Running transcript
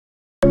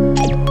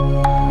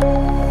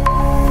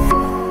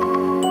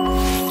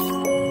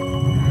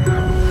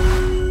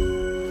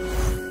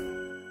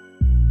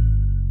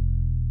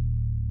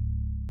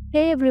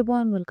Hey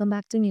everyone, welcome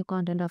back to new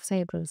content of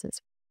Cybrosys.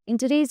 In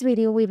today's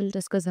video, we will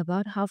discuss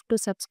about how to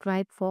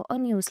subscribe for a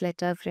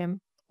newsletter from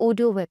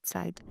Odoo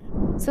website.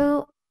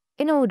 So,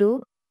 in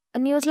Odoo, a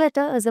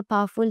newsletter is a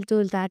powerful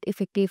tool that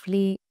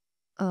effectively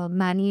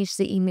manages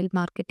the email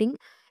marketing.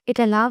 It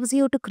allows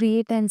you to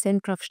create and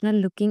send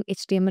professional-looking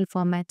HTML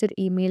formatted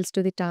emails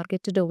to the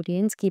targeted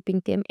audience,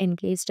 keeping them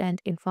engaged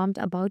and informed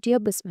about your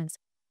business.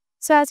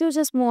 So as you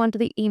just move on to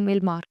the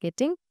email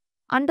marketing,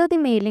 under the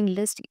mailing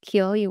list,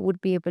 here you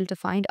would be able to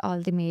find all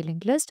the mailing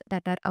lists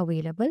that are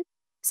available.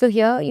 So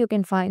here you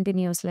can find the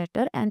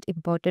newsletter and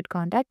imported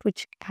contact,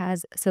 which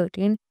has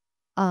certain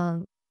uh,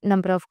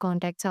 number of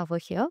contacts over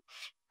here.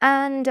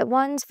 And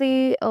once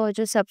we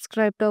just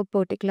subscribe to a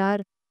particular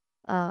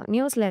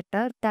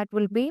newsletter, that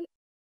will be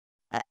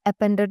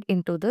appended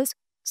into this.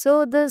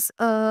 So this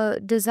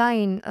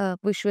design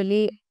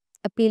visually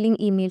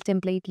appealing email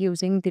template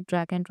using the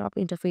drag and drop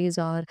interface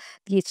or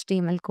the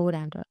HTML code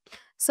and all.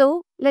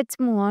 So let's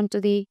move on to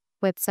the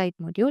website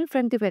module.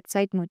 From the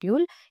website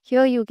module,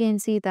 here you can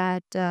see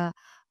that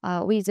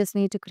we just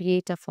need to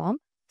create a form.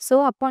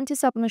 So upon the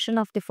submission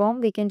of the form,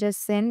 we can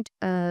just send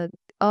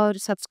or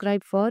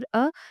subscribe for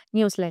a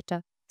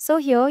newsletter. So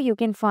here you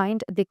can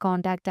find the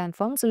contact and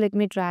form. So let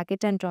me drag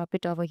it and drop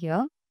it over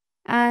here,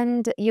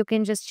 and you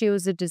can just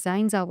choose the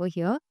designs over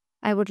here.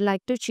 I would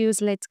like to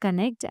choose Let's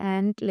Connect,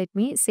 and let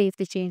me save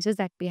the changes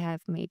that we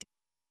have made.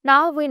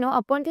 Now we know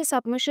upon the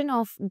submission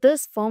of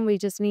this form, we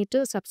just need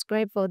to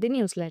subscribe for the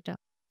newsletter.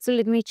 So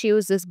let me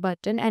choose this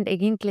button and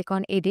again click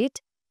on edit,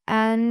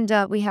 and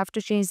we have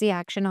to change the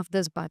action of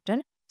this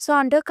button. So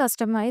under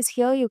customize,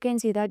 here you can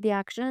see that the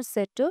action is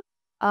set to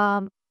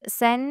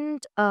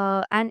send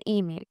an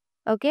email.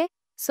 Okay.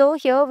 So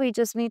here we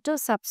just need to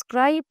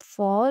subscribe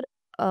for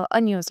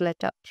a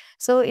newsletter.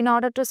 So in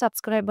order to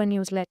subscribe a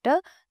newsletter,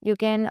 you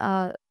can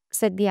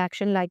set the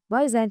action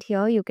likewise, and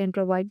here you can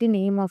provide the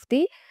name of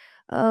the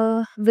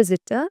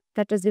visitor,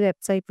 that is the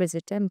website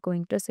visitor. I'm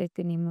going to set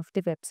the name of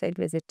the website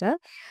visitor,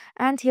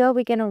 and here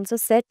we can also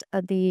set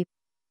the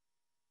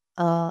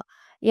uh,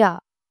 yeah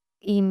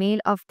email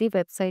of the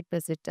website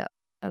visitor.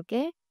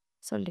 Okay,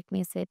 so let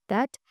me set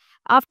that.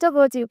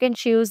 Afterwards, you can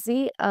choose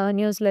the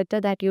newsletter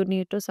that you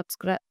need to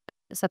subscribe.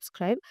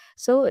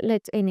 So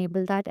let's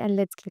enable that and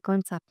let's click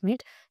on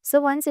submit.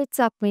 So once it's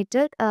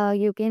submitted,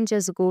 you can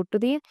just go to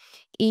the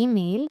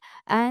email,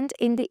 and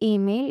in the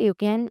email you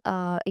can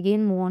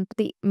again move on to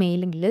the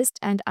mailing list,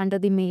 and under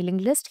the mailing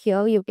list,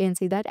 here you can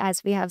see that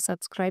as we have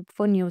subscribed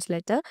for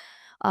newsletter,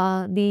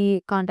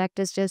 the contact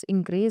is just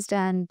increased,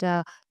 and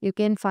you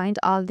can find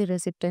all the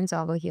recipients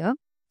over here.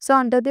 So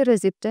under the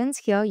recipients,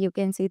 here you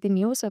can see the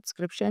new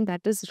subscription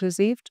that is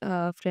received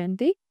from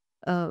the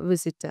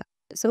visitor.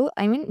 So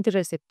I mean the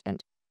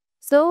recipient.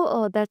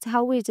 So that's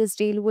how we just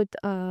deal with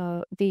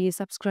the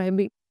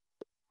subscribing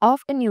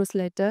of a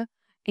newsletter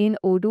in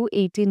Odoo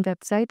 18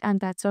 website. And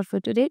that's all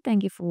for today.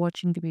 Thank you for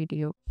watching the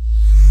video.